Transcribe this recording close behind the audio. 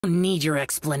I don't need your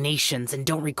explanations and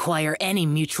don't require any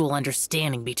mutual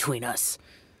understanding between us.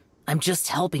 I'm just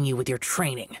helping you with your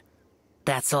training.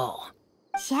 That's all.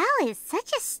 Xiao is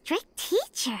such a strict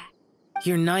teacher.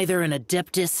 You're neither an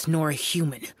Adeptus nor a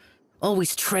human,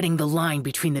 always treading the line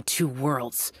between the two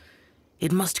worlds.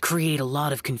 It must create a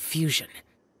lot of confusion.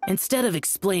 Instead of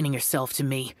explaining yourself to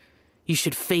me, you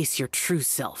should face your true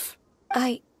self.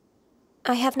 I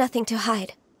have nothing to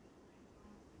hide.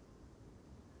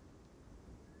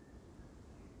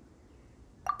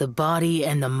 The body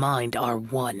and the mind are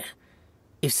one.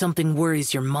 If something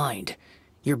worries your mind,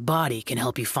 your body can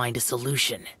help you find a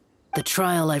solution. The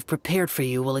trial I've prepared for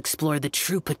you will explore the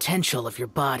true potential of your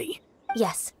body.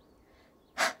 Yes.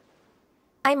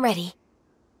 I'm ready.